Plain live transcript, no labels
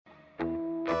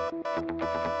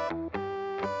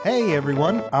Hey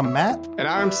everyone, I'm Matt, And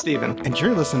I'm Steven. and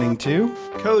you're listening to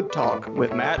Code Talk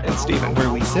with Matt and Steven. where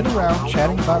we sit around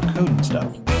chatting about code and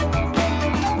stuff.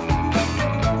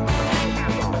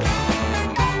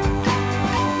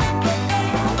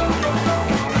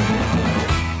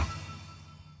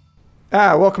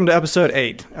 Welcome to episode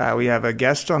 8. We have a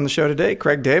guest on the show today,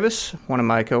 Craig Davis, one of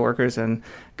my coworkers and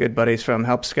good buddies from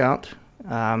Help Scout.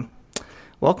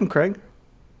 Welcome, Craig.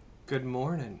 Good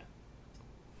morning.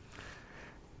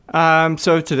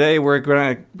 So today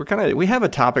we have a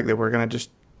topic that we're gonna just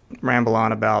ramble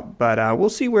on about, but we'll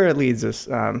see where it leads us.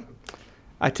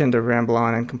 I tend to ramble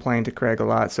on and complain to Craig a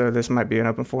lot, so this might be an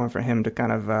open forum for him to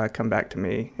kind of come back to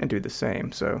me and do the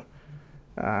same. So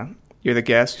you're the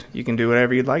guest; you can do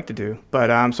whatever you'd like to do.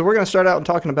 But so we're gonna start out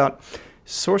talking about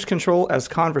source control as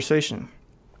conversation.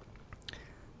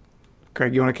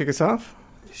 Craig, you want to kick us off?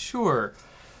 Sure.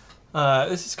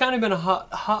 This has kind of been a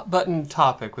hot button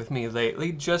topic with me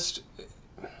lately, just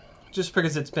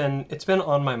because it's been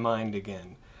on my mind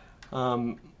again.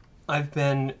 I've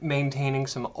been maintaining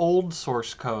some old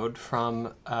source code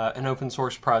from an open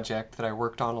source project that I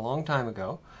worked on a long time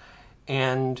ago,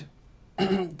 and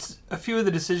a few of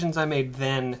the decisions I made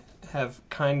then have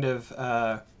kind of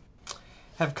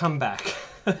have come back,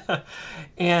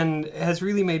 and has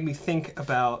really made me think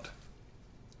about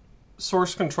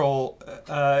source control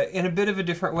in a bit of a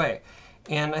different way,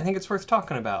 and I think it's worth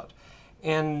talking about.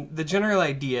 And the general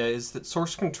idea is that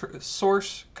source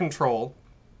control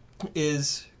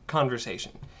is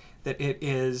conversation, that it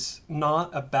is not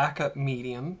a backup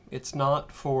medium, it's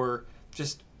not for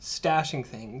just stashing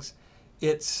things,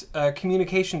 it's a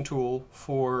communication tool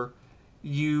for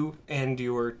you and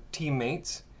your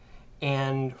teammates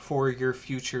and for your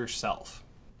future self.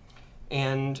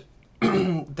 And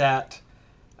that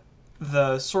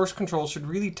the source control should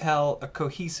really tell a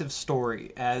cohesive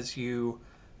story as you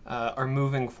are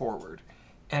moving forward.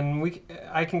 And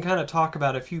I can kind of talk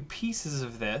about a few pieces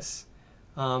of this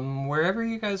wherever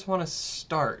you guys want to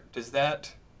start. Does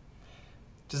that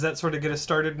sort of get us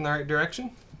started in the right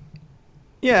direction?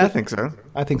 Yeah, I think so.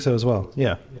 I think so as well.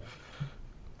 Yeah.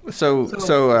 So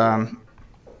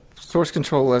source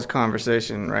control as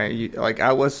conversation, right?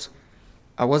 I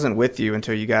wasn't with you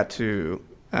until you got to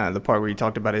the part where you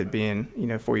talked about it being,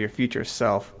 for your future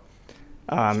self.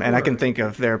 Sure. And I can think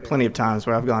there are plenty of times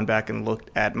where I've gone back and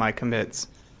looked at my commits,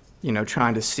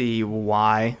 trying to see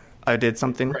why I did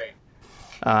something. Right.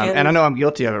 And I know I'm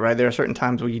guilty of it, right? There are certain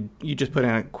times where you just put in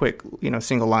a quick,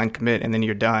 single line commit and then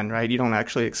you're done, right? You don't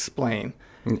actually explain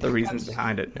the reasons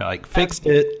behind it. You're like, fixed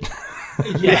it.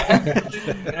 Yeah.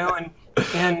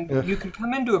 And you can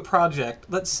come into a project,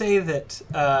 let's say that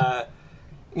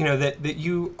that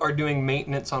you are doing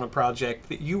maintenance on a project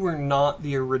that you were not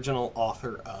the original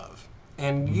author of.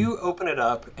 And you open it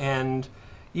up and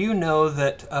you know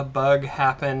that a bug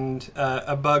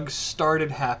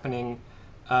started happening,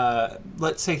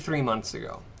 let's say 3 months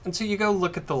ago. And so you go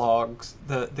look at the logs,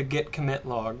 the git commit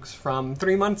logs from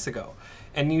 3 months ago,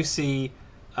 and you see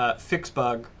fix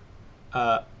bug,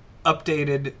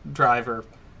 updated driver,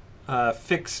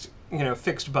 fixed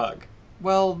bug.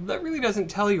 Well, that really doesn't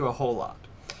tell you a whole lot.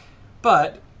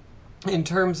 But in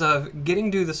terms of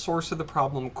getting to the source of the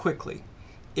problem quickly,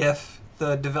 if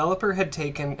the developer had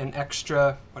taken an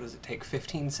extra,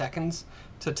 15 seconds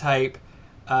to type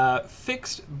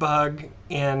fixed bug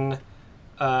in,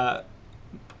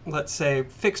 let's say,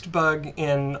 fixed bug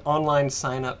in online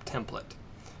sign-up template.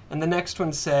 And the next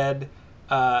one said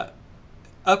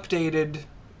updated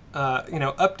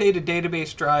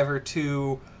database driver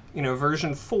to,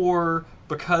 version 4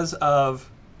 because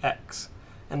of X.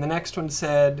 And the next one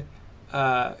said,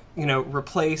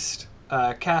 replaced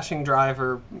caching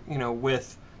driver,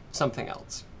 with something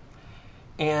else.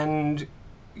 And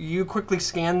you quickly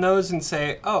scan those and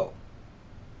say, oh,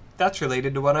 that's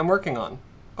related to what I'm working on.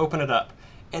 Open it up.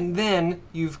 And then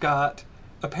you've got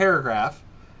a paragraph,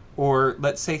 or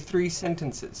let's say 3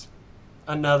 sentences,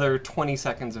 another 20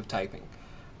 seconds of typing,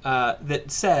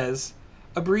 that says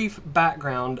a brief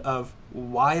background of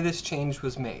why this change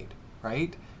was made,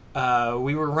 right?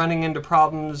 We were running into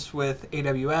problems with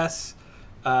AWS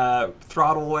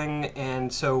throttling,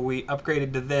 and so we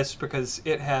upgraded to this because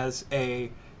it has a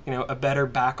better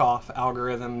back-off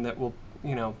algorithm that will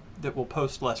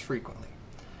post less frequently.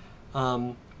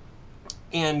 And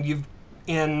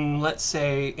let's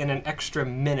say in an extra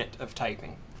minute of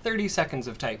typing, 30 seconds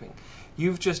of typing,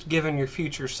 you've just given your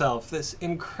future self this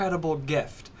incredible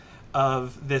gift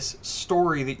of this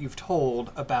story that you've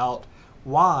told about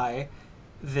why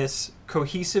this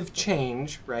cohesive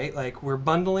change, right? Like, we're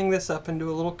bundling this up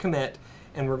into a little commit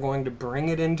and we're going to bring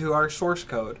it into our source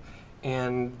code,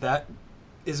 and that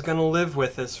is going to live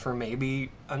with us for maybe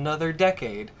another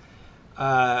decade.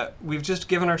 We've just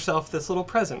given ourselves this little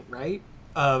present, right?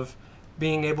 Of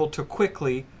being able to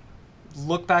quickly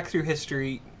look back through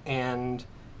history and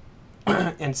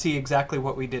and see exactly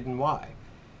what we did and why.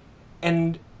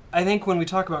 And I think when we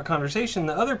talk about conversation,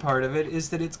 the other part of it is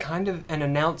that it's kind of an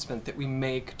announcement that we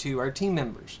make to our team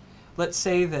members. Let's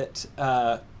say that,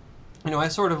 I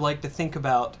sort of like to think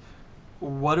about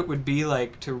what it would be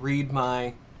like to read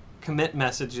my commit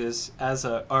messages as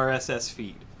a RSS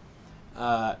feed.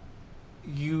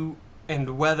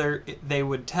 And whether they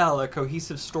would tell a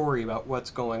cohesive story about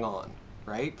what's going on,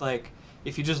 right? Like,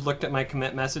 if you just looked at my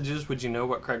commit messages, would you know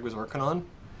what Craig was working on?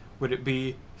 Would it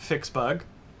be fix bug?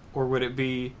 Or would it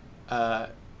be,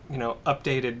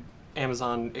 updated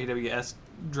Amazon AWS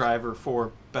driver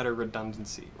for better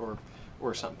redundancy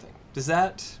or something? Does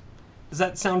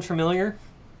that sound familiar?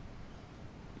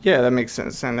 Yeah, that makes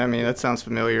sense. And I mean, that sounds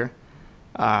familiar.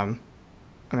 I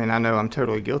know I'm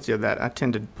totally guilty of that. I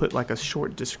tend to put like a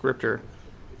short descriptor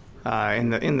in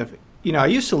the. I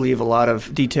used to leave a lot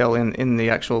of detail in the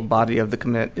actual body of the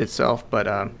commit itself, but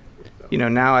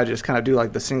now I just kind of do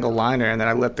like the single liner, and then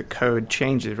I let the code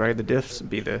change it, right? The diffs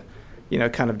be the,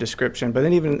 kind of description. But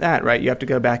then even that, right? You have to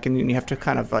go back and you have to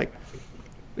kind of like,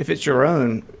 if it's your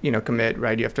own, commit,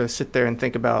 right? You have to sit there and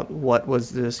think about what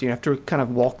was this. You have to kind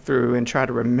of walk through and try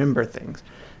to remember things.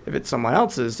 If it's someone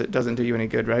else's, it doesn't do you any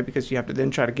good, right? Because you have to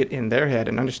then try to get in their head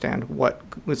and understand what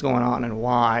was going on and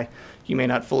why. You may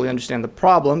not fully understand the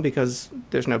problem because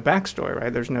there's no backstory,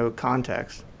 right? There's no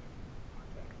context.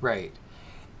 Right.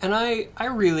 And I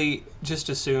really just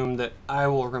assume that I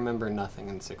will remember nothing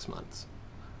in 6 months.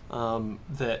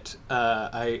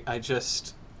 I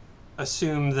just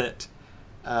assume that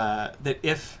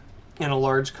if in a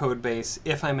large code base,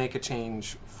 if I make a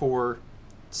change for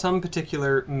some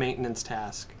particular maintenance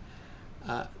task,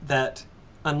 that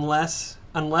unless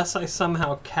I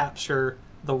somehow capture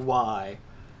the why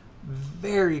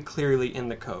very clearly in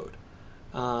the code,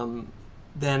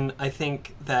 then I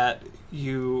think that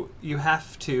you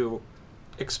have to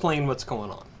explain what's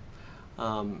going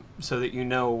on, so that you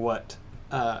know what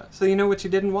you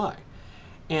did and why.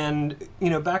 And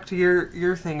back to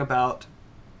your thing about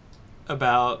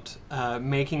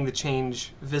making the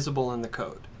change visible in the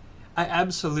code. I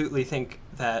absolutely think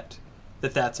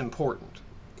that's important.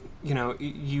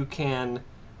 You can,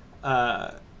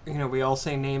 we all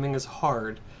say naming is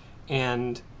hard,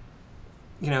 and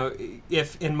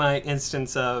if in my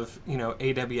instance of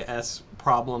AWS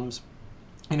problems,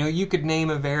 you could name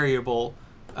a variable,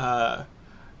 AWS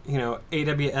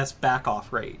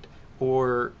backoff rate,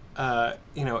 or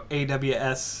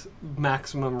AWS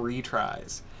maximum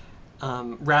retries,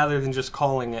 rather than just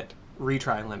calling it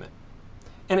retry limit.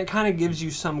 And it kind of gives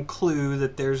you some clue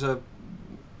that there's a,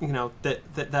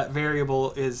 that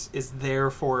variable is there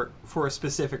for a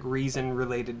specific reason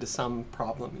related to some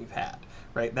problem you've had,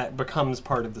 right? That becomes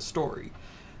part of the story.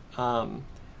 But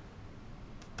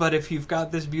if you've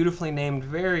got this beautifully named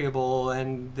variable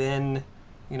and then,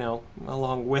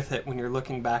 along with it, when you're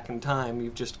looking back in time,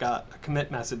 you've just got a commit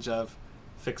message of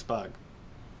fix bug.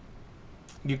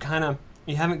 You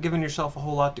haven't given yourself a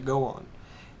whole lot to go on.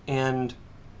 And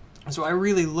so I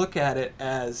really look at it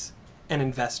as an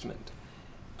investment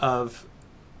of,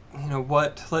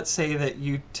 let's say that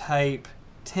you type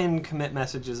 10 commit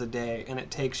messages a day and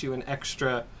it takes you an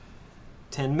extra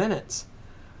 10 minutes.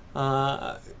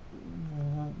 What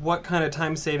kind of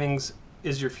time savings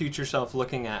is your future self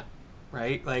looking at,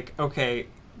 right? Like, okay,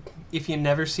 if you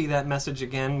never see that message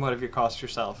again, what have you cost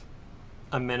yourself?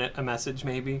 A minute, a message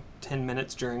maybe, 10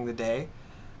 minutes during the day.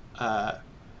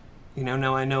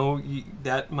 Now I know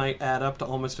that might add up to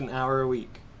almost an hour a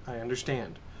week. I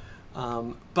understand.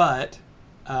 But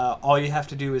all you have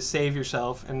to do is save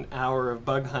yourself an hour of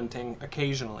bug hunting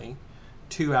occasionally,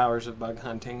 2 hours of bug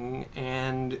hunting,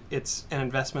 and it's an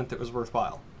investment that was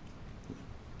worthwhile.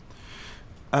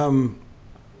 I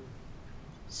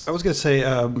was going to say,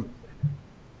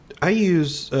 I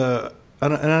use, and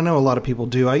I know a lot of people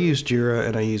do, I use Jira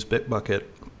and I use Bitbucket.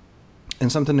 And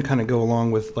something to kind of go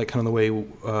along with like kind of the way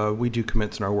we do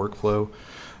commits in our workflow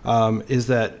is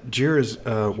that Jira's,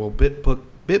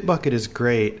 Bitbucket is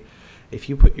great if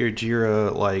you put your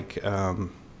Jira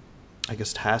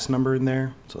task number in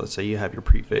there. So let's say you have your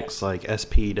prefix like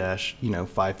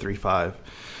SP-535.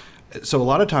 So a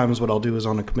lot of times what I'll do is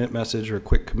on a commit message or a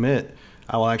quick commit,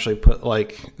 I will actually put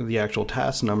like the actual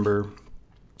task number,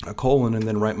 a colon, and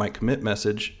then write my commit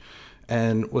message.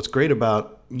 And what's great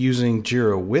about using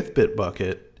Jira with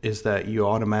Bitbucket is that you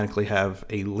automatically have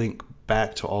a link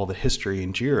back to all the history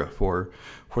in Jira for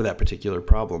that particular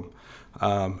problem.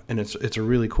 And it's a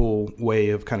really cool way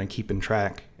of kind of keeping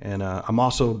track. And I'm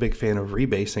also a big fan of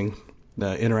rebasing,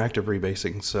 interactive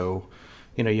rebasing. So,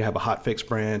 you have a hotfix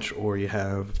branch or you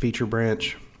have a feature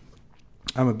branch.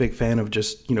 I'm a big fan of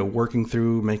just, working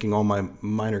through, making all my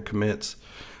minor commits.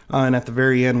 And at the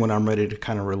very end, when I'm ready to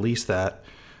kind of release that,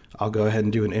 I'll go ahead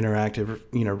and do an interactive,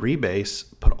 rebase,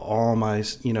 put all my,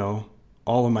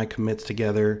 all of my commits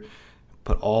together,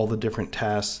 put all the different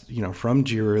tasks, from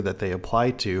Jira that they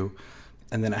apply to.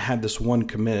 And then I have this one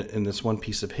commit and this one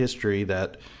piece of history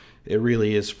that it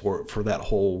really is for that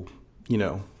whole,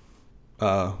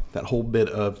 that whole bit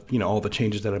of, all the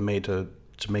changes that I made to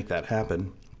make that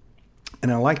happen.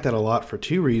 And I like that a lot for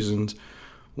two reasons.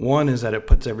 One is that it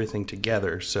puts everything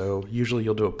together. So usually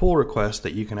you'll do a pull request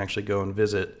that you can actually go and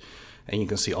visit, and you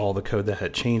can see all the code that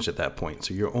had changed at that point.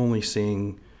 So you're only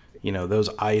seeing, those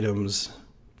items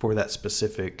for that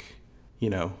specific,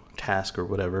 task or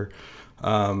whatever.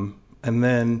 And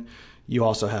then you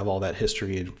also have all that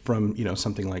history from,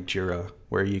 something like Jira,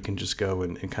 where you can just go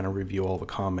and kind of review all the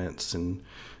comments and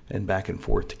back and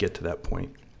forth to get to that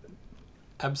point.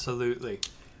 Absolutely.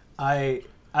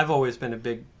 I've always been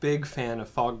a big fan of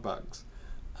FogBugs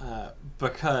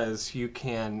because you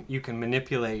can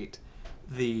manipulate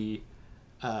the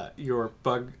your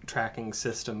bug tracking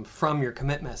system from your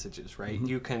commit messages, right?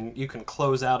 Mm-hmm. You can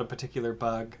close out a particular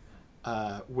bug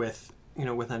with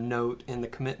a note in the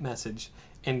commit message,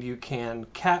 and you can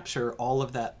capture all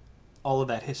of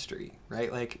that history,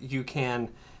 right? Like you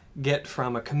can get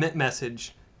from a commit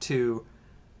message to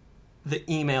the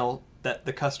email that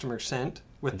the customer sent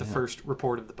with the first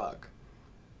report of the bug,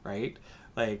 right?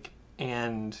 Like,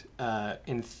 and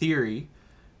in theory,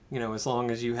 as long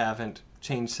as you haven't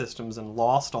changed systems and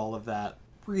lost all of that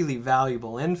really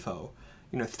valuable info,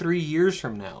 3 years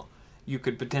from now, you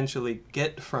could potentially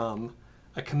get from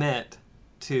a commit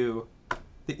to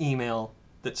the email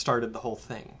that started the whole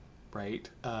thing, right?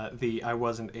 I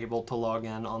wasn't able to log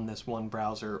in on this one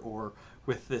browser or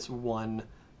with this one,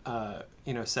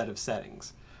 set of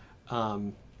settings.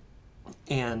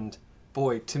 And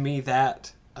boy, to me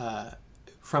that,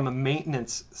 from a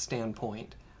maintenance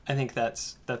standpoint, I think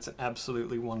that's an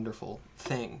absolutely wonderful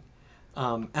thing.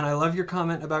 And I love your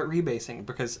comment about rebasing,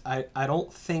 because I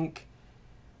don't think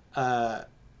that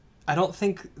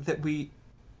we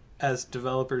as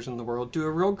developers in the world do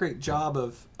a real great job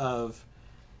of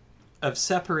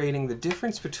separating the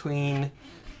difference between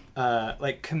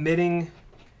like committing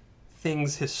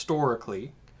things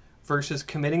historically versus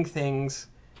committing things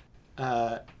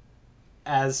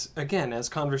as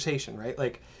conversation, right?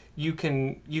 Like you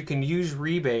can use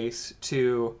Rebase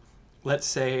to, let's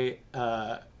say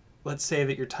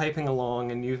that you're typing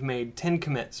along and you've made 10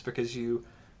 commits because you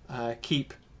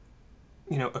keep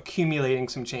accumulating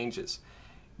some changes.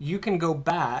 You can go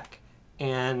back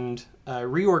and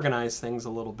reorganize things a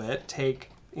little bit, take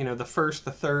the first,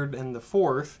 the third, and the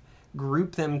fourth,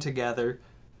 group them together,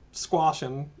 squash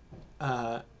them,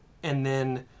 and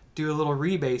then do a little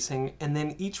rebasing, and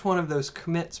then each one of those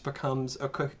commits becomes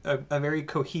a very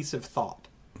cohesive thought.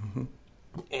 Mm-hmm.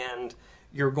 And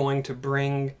you're going to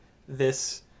bring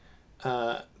this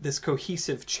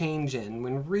cohesive change in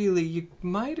when really you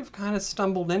might have kind of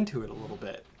stumbled into it a little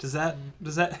bit. Does that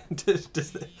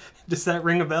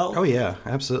ring a bell? Oh yeah,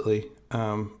 absolutely.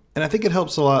 And I think it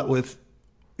helps a lot with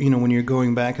when you're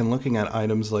going back and looking at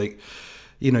items like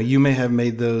you may have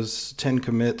made those 10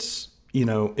 commits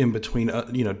in between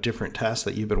different tasks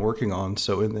that you've been working on.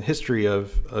 So in the history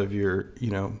of your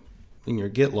in your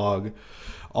Git log,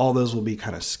 all those will be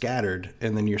kind of scattered,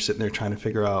 and then you're sitting there trying to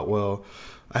figure out, well,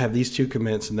 I have these 2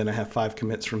 commits, and then I have 5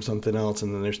 commits from something else,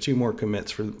 and then there's 2 more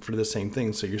commits for the same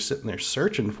thing. So you're sitting there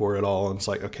searching for it all, and it's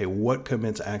like, okay, what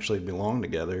commits actually belong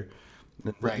together?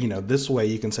 Right. This way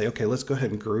you can say, okay, let's go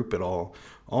ahead and group it all.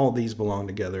 All these belong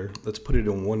together. Let's put it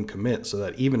in one commit, so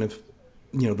that even if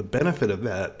the benefit of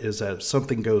that is that if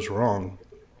something goes wrong,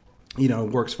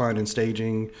 it works fine in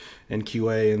staging and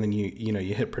QA, and then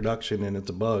you hit production and it's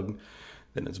a bug,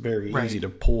 then it's very easy to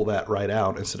pull that right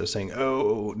out instead of saying,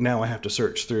 oh, now I have to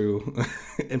search through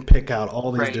and pick out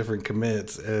all these different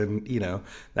commits and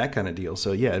that kind of deal.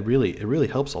 So yeah, it really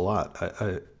helps a lot.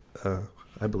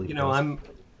 I believe.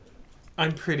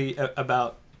 I'm pretty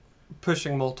about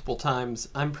pushing multiple times.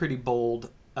 I'm pretty bold.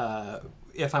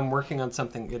 If I'm working on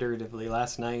something iteratively,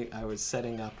 last night I was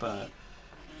setting up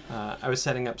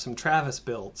some Travis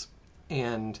builds,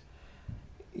 and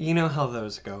you know how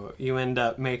those go. You end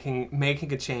up making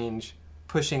a change,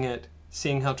 pushing it,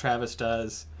 seeing how Travis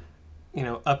does,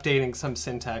 updating some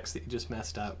syntax that you just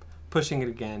messed up, pushing it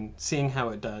again, seeing how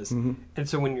it does. Mm-hmm. And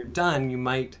so when you're done, you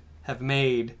might have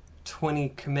made 20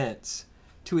 commits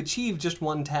to achieve just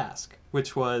one task,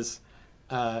 which was,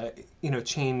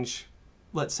 change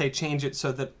it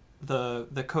so that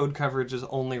the code coverage is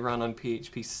only run on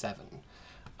PHP 7.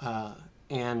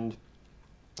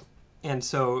 And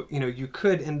so, you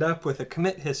could end up with a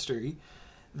commit history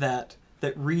that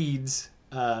reads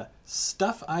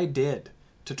stuff I did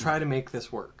to try to make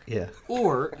this work. Yeah.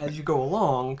 Or as you go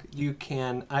along, you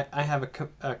can. I have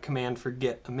a command for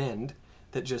git amend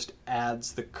that just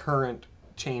adds the current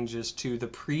changes to the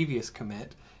previous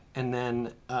commit, and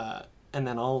then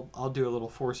I'll do a little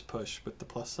force push with the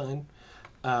plus sign,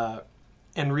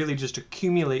 and really just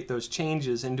accumulate those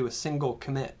changes into a single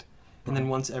commit. And then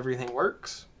once everything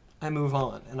works, I move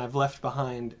on, and I've left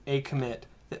behind a commit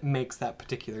that makes that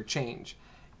particular change.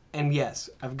 And yes,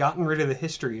 I've gotten rid of the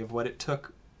history of what it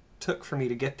took for me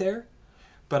to get there,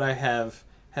 but I have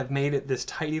made it this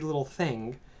tidy little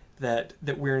thing that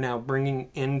we're now bringing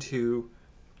into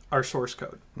our source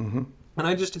code. Mm-hmm. And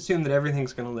I just assume that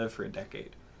everything's going to live for a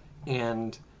decade,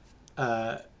 and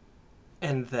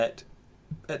that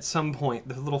at some point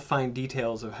the little fine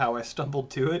details of how I stumbled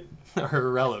to it are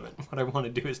irrelevant. What I want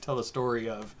to do is tell a story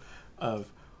of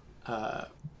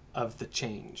the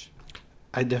change.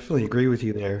 I definitely agree with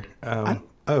you there.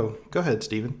 Go ahead,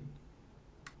 Stephen.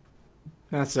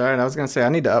 That's all right. I was going to say, I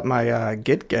need to up my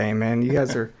Git game, man. You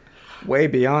guys are way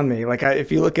beyond me. Like,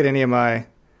 if you look at any of my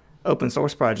open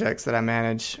source projects that I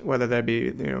manage, whether that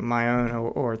be my own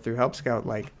or through Help Scout,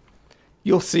 like,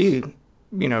 you'll see,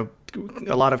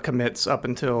 a lot of commits up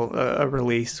until a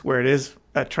release where it is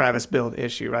a Travis build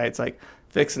issue, right? It's like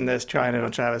fixing this, trying it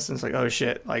on Travis, and it's like, oh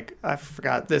shit, like I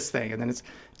forgot this thing, and then it's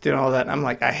doing all that. And I'm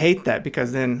like, I hate that,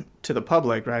 because then to the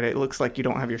public, right, it looks like you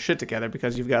don't have your shit together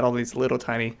because you've got all these little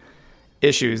tiny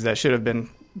issues that should have been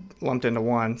lumped into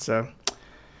one. So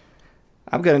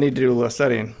I'm gonna need to do a little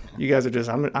studying. You guys are just,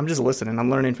 I'm just listening. I'm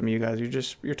learning from you guys.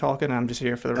 You're talking, and I'm just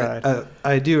here for the ride.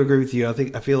 I do agree with you.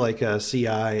 I feel like CI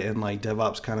and like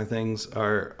DevOps kind of things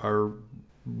are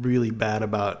really bad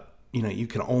about, you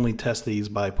can only test these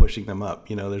by pushing them up.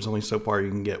 There's only so far you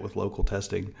can get with local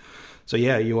testing. So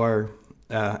yeah, you are,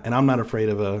 and I'm not afraid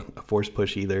of a force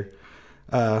push either.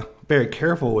 Very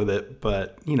careful with it,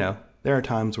 but there are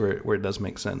times where it does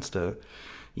make sense to,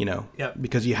 Yep.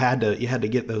 because you had to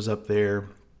get those up there,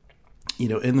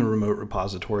 in the remote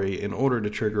repository in order to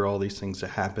trigger all these things to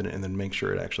happen and then make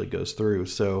sure it actually goes through.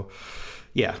 So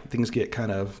yeah, things get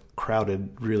kind of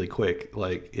crowded really quick.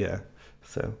 Like, yeah.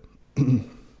 So,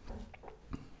 on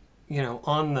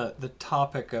the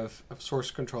topic of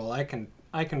source control, I can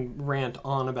rant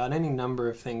on about any number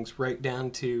of things, right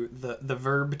down to the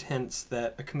verb tense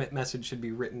that a commit message should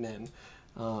be written in.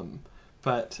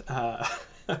 But a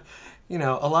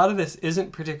lot of this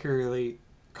isn't particularly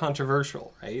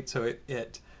controversial, right? So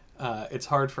it's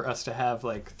hard for us to have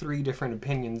like 3 different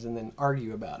opinions and then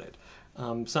argue about it.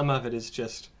 Some of it is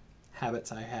just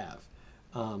habits I have.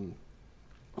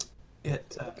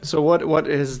 So what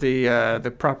is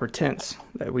the proper tense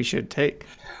that we should take?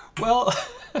 Well,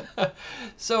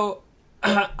 so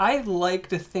I like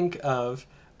to think of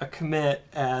a commit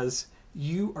as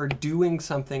you are doing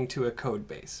something to a code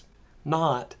base,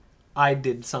 not I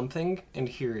did something and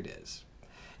here it is.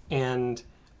 And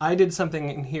I did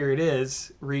something and here it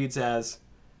is reads as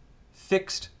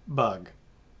fixed bug.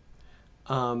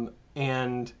 And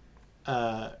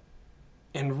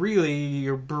really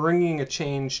you're bringing a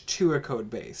change to a code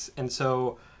base. And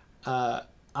so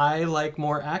I like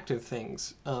more active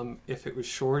things. If it was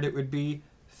short, it would be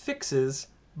fixes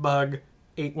bug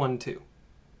 812.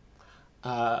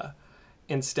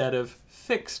 Instead of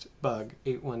fixed bug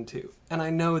 812. And I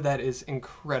know that is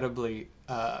incredibly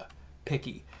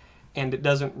picky, and it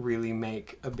doesn't really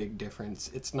make a big difference.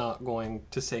 It's not going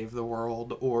to save the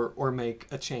world or make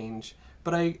a change.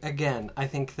 But I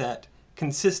think that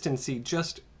consistency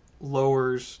just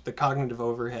lowers the cognitive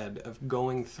overhead of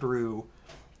going through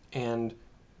and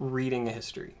reading a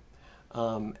history.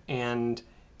 And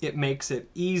it makes it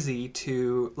easy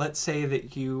to, let's say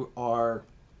that you're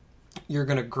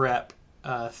going to grep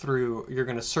you're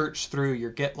going to search through your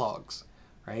Git logs,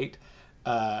 right?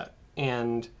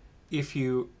 And if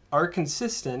you are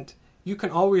consistent, you can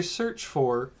always search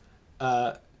for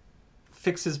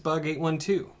fixes bug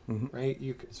 812, right?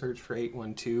 You can search for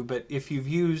 812, but if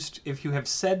you have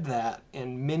said that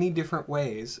in many different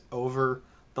ways over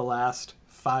the last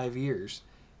 5 years,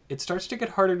 it starts to get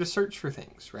harder to search for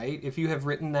things, right? If you have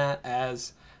written that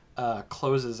as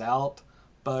closes out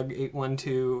bug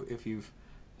 812,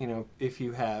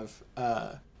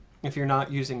 if you're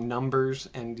not using numbers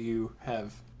and you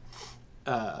have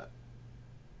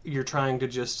you're trying to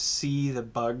just see the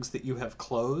bugs that you have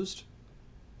closed,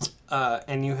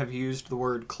 and you have used the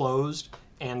word closed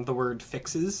and the word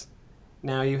fixes.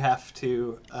 Now you have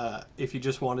to, if you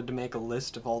just wanted to make a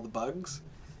list of all the bugs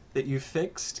that you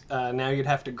fixed, now you'd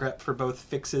have to grep for both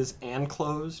fixes and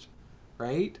closed,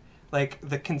 right? Like,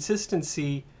 the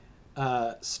consistency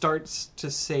starts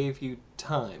to save you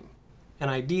time. And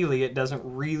ideally, it doesn't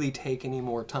really take any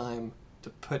more time to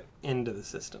put into the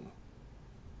system.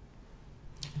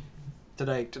 Did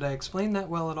I explain that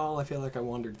well at all? I feel like I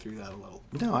wandered through that a little.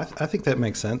 No, I think that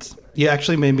makes sense. You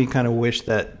actually made me kind of wish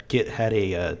that Git had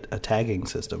a tagging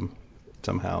system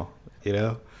somehow, you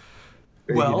know?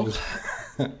 Well,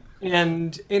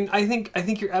 and I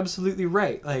think you're absolutely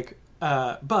right. Like,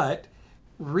 but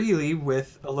really,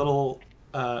 with a little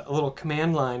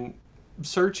command line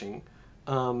searching,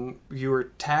 your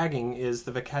tagging is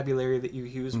the vocabulary that you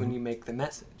use when you make the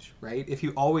message, right? If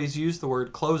you always use the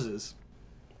word closes,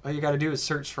 all you got to do is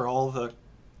search for all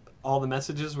the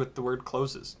messages with the word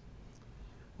closes,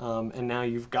 and now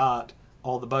you've got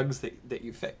all the bugs that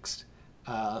you fixed.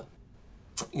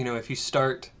 If you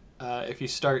start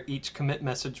each commit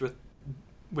message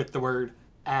with the word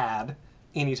add,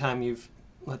 anytime you've,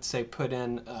 let's say, put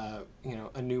in a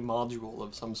new module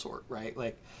of some sort, right?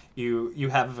 Like you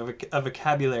have a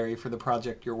vocabulary for the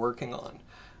project you're working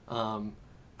on.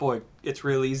 Boy, it's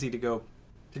real easy to go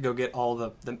get all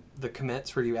the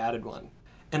commits where you added one.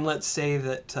 And let's say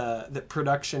that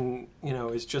production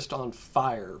is just on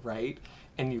fire, right?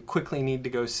 And you quickly need to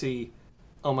go see,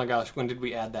 oh my gosh, when did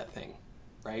we add that thing,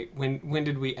 right? When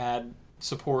did we add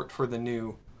support for the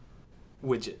new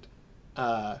widget?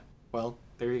 Well,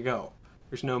 there you go.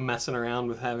 There's no messing around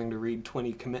with having to read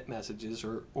 20 commit messages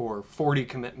or 40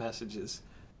 commit messages,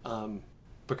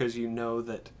 because you know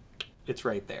that it's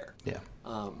right there. Yeah.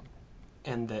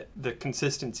 And that the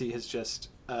consistency has just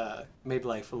made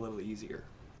life a little easier.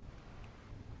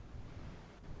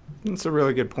 That's a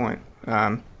really good point.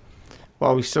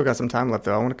 Well, we still got some time left,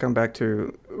 though. I want to come back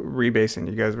to rebasing.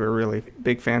 You guys were really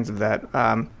big fans of that.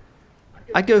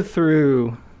 I go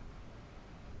through,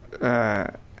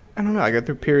 I don't know, I go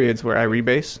through periods where I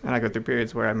rebase, and I go through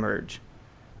periods where I merge.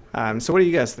 So what do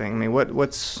you guys think? I mean,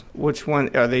 which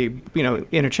one, are they,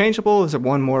 interchangeable? Is it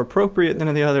one more appropriate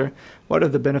than the other? What are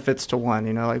the benefits to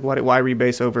one? Like why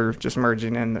rebase over just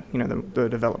merging in, the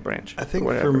develop branch? I think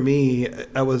for me,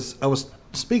 I was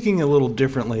speaking a little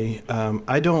differently.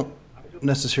 I don't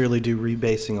necessarily do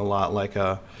rebasing a lot.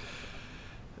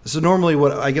 So normally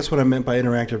what I meant by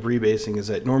interactive rebasing is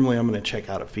that normally I'm going to check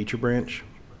out a feature branch.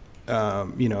 And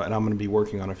I'm going to be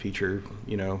working on a feature,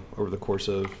 over the course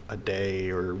of a day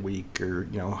or a week or,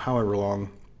 however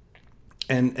long.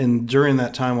 And during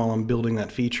that time while I'm building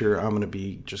that feature, I'm going to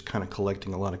be just kind of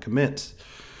collecting a lot of commits.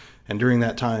 And during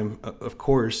that time, of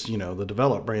course, the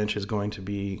develop branch is going to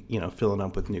be, filling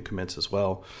up with new commits as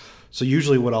well. So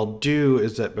usually what I'll do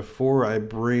is that before I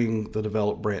bring the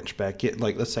develop branch back in,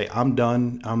 like let's say I'm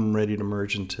done, I'm ready to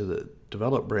merge into the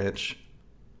develop branch,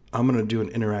 I'm going to do an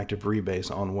interactive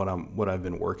rebase on what I've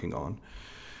been working on.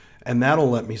 And that'll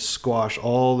let me squash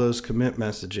all those commit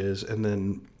messages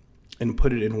and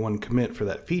put it in one commit for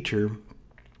that feature.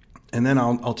 And then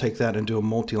I'll take that and do a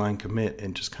multi-line commit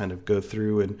and just kind of go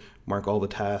through and mark all the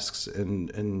tasks and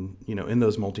in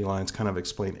those multi-lines kind of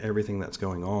explain everything that's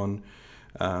going on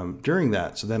during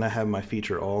that. So then I have my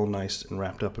feature all nice and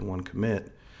wrapped up in one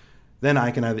commit. Then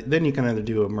you can either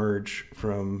do a merge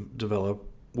from develop,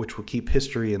 which will keep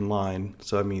history in line.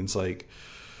 So that means I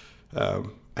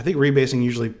think rebasing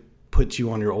usually puts you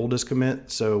on your oldest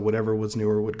commit. So whatever was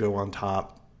newer would go on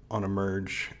top on a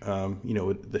merge.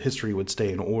 The history would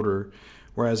stay in order.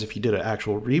 Whereas if you did an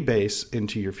actual rebase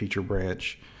into your feature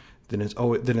branch, then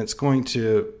it's going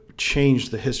to change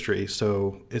the history.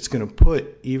 So it's going to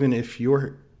put, even if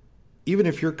your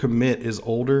commit is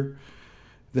older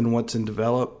than what's in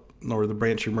develop or the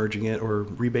branch you're merging it or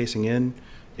rebasing in,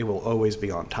 it will always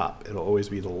be on top. It'll always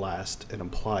be the last and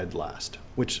implied last,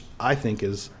 which I think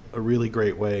is a really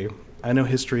great way. I know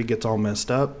history gets all messed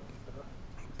up,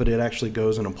 but it actually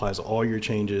goes and applies all your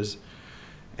changes,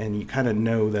 and you kind of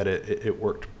know that it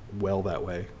worked well that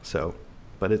way. So,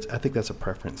 but I think that's a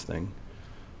preference thing.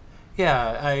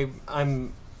 Yeah,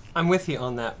 I'm with you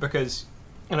on that because,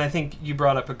 and I think you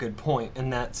brought up a good point,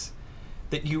 and that's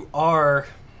that you are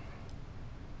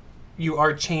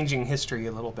changing history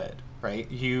a little bit. Right,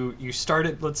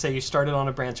 let's say you started on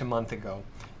a branch a month ago,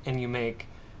 and you make,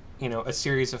 a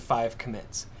series of 5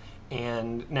 commits,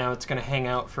 and now it's going to hang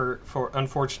out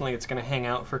unfortunately, it's going to hang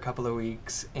out for a couple of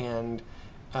weeks, and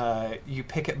you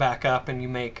pick it back up and you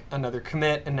make another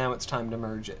commit, and now it's time to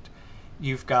merge it.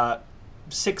 You've got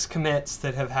 6 commits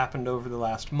that have happened over the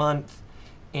last month,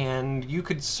 and you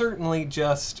could certainly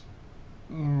just,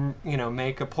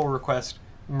 make a pull request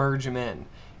merge them in.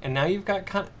 And now you've got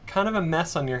kind of a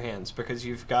mess on your hands because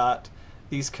you've got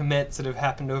these commits that have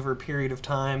happened over a period of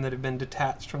time that have been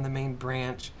detached from the main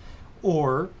branch.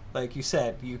 Or, like you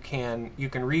said, you can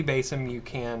rebase them, you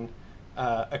can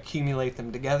accumulate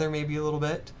them together maybe a little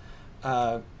bit,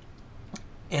 and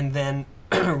then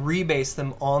rebase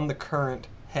them on the current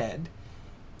head.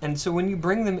 And so when you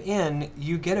bring them in,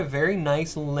 you get a very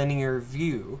nice linear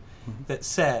view that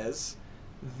says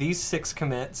these 6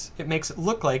 commits, it makes it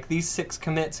look like these 6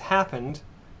 commits happened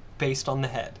based on the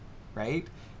head, right?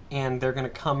 And they're going to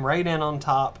come right in on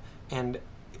top, and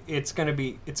it's going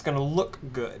to look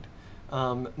good.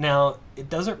 Now, it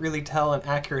doesn't really tell an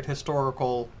accurate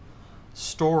historical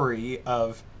story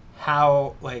of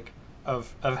how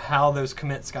of how those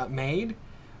commits got made,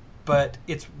 but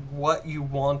it's what you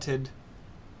wanted.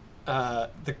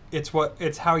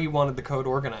 It's how you wanted the code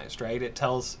organized, right?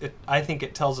 I think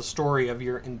it tells a story of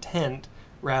your intent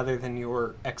rather than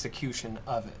your execution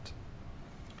of it.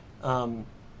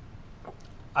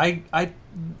 I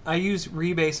use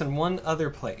rebase in one other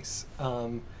place.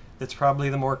 That's probably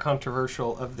the more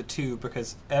controversial of the two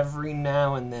because every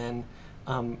now and then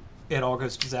it all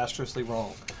goes disastrously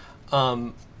wrong.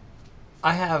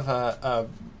 I have a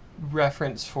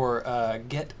reference for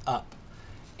get up,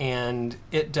 and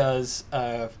it does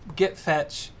get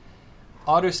fetch,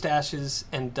 auto stashes,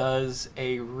 and does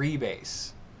a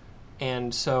rebase.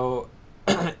 And so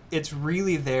it's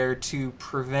really there to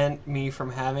prevent me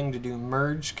from having to do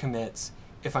merge commits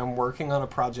if I'm working on a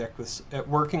project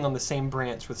working on the same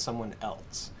branch with someone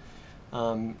else.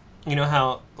 You know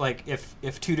how, like,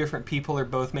 if 2 different people are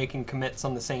both making commits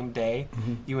on the same day,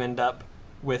 you end up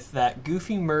with that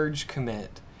goofy merge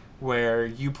commit where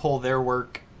you pull their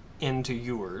work into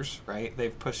yours, right?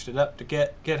 They've pushed it up to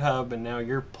GitHub, and now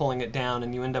you're pulling it down,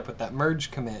 and you end up with that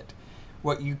merge commit.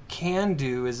 What you can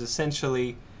do is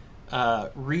essentially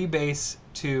rebase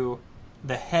to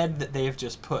the head that they've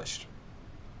just pushed.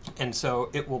 And so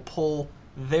it will pull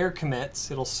their commits,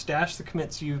 it'll stash the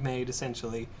commits you've made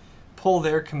essentially, pull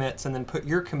their commits, and then put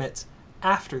your commits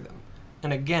after them.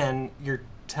 And again, you're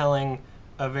telling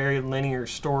a very linear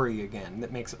story again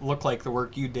that makes it look like the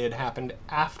work you did happened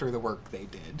after the work they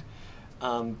did.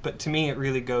 But to me, it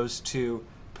really goes to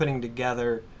putting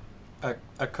together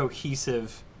a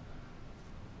cohesive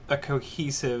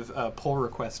pull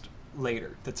request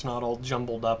later that's not all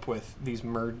jumbled up with these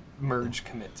merge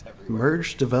commits everywhere.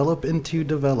 Merge, develop into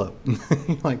develop.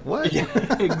 Like, what?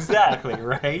 Yeah, exactly,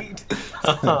 right?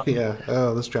 Yeah.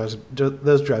 Oh, those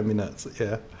drive me nuts.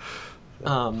 Yeah.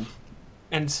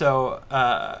 And so,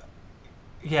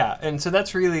 and so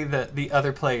that's really the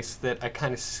other place that I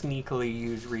kind of sneakily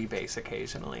use rebase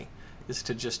occasionally, is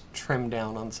to just trim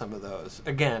down on some of those.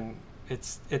 Again,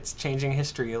 it's changing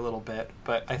history a little bit,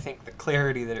 but I think the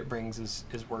clarity that it brings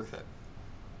is worth it.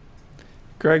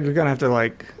 Greg, you're gonna have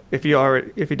to, if you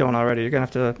don't already, you're gonna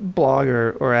have to blog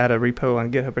or add a repo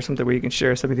on GitHub or something where you can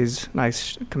share some of these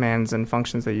nice commands and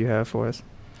functions that you have for us.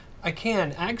 I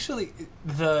can actually.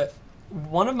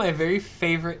 One of my very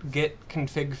favorite Git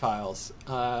config files.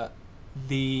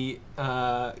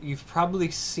 You've probably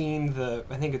seen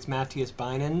I think it's Matthias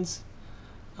Beinens.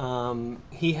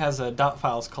 He has a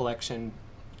 .files collection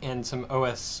and some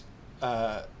OS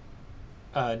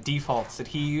defaults that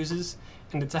he uses,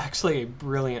 and it's actually a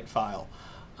brilliant file.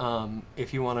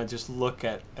 If you want to just look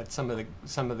at some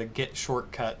of the Git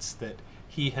shortcuts that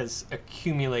he has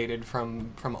accumulated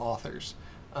from authors,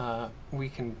 we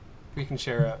can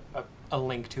share a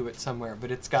link to it somewhere.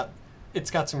 But it's got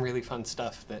some really fun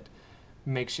stuff that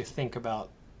makes you think about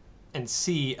and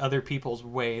see other people's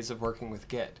ways of working with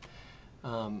Git.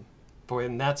 Boy,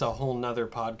 and that's a whole nother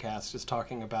podcast, is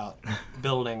talking about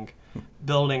building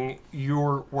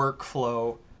your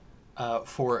workflow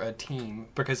for a team,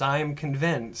 because I am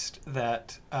convinced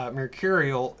that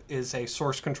Mercurial is a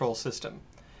source control system,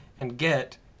 and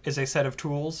Git is a set of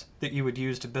tools that you would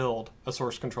use to build a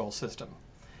source control system,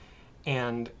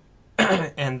 and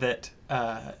that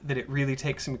it really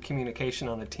takes some communication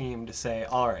on a team to say,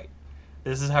 all right,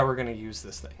 this is how we're going to use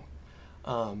this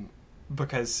thing,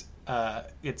 because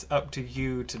it's up to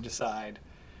you to decide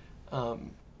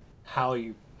how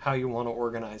you want to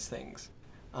organize things.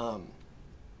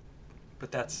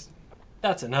 But that's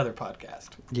another podcast.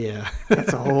 Yeah.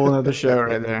 That's a whole other show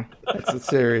right there. That's a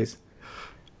series.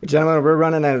 Gentlemen, we're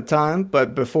running out of time,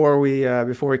 but before we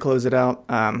close it out,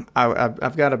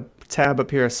 I've got a tab up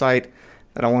here, a site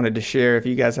that I wanted to share. If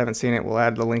you guys haven't seen it, we'll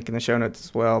add the link in the show notes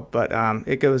as well. But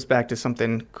it goes back to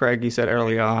something, Craig, you said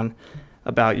early on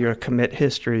about your commit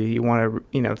history. You want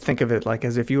to think of it like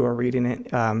as if you were reading it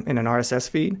in an RSS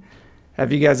feed.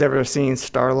 Have you guys ever seen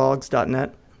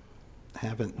starlogs.net?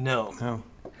 Haven't. No.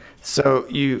 So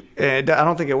I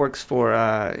don't think it works for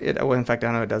well, in fact,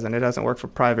 I know it doesn't. It doesn't work for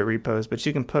private repos, but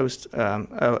you can post a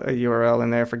URL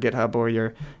in there for GitHub or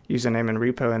your username and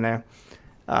repo in there,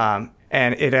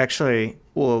 and it actually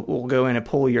will go in and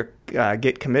pull your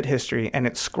Git commit history, and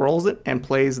it scrolls it and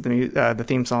plays the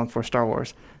theme song for Star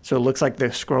Wars. So it looks like the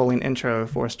scrolling intro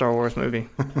for a Star Wars movie.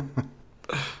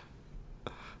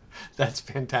 That's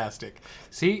fantastic.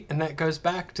 See, and that goes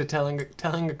back to telling a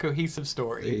cohesive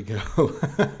story. There you go.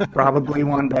 Probably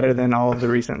one better than all of the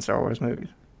recent Star Wars movies.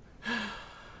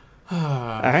 All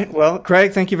right. Well,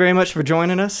 Craig, thank you very much for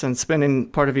joining us and spending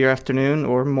part of your afternoon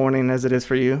or morning, as it is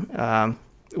for you,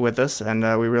 with us, and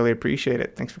we really appreciate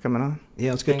it. Thanks for coming on.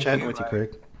 Yeah, it's good chatting with you,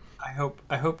 Craig. I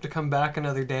hope to come back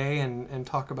another day and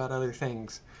talk about other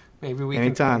things. Maybe we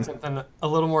Anytime. can find something a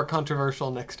little more controversial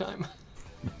next time.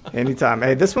 Anytime.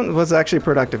 Hey, this one was actually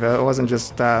productive. It wasn't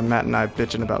just Matt and I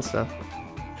bitching about stuff.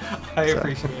 I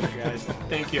appreciate it, guys.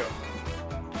 Thank you.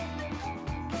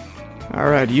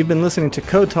 All right, you've been listening to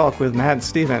Code Talk with Matt and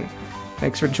Steven.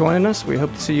 Thanks for joining us. We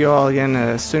hope to see you all again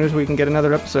as soon as we can get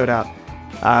another episode out.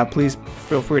 Please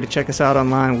feel free to check us out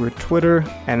online. We're Twitter,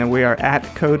 and then we are at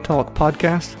Code Talk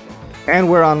Podcast. And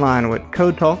we're online with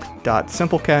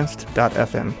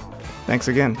codetalk.simplecast.fm. Thanks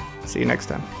again. See you next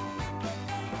time.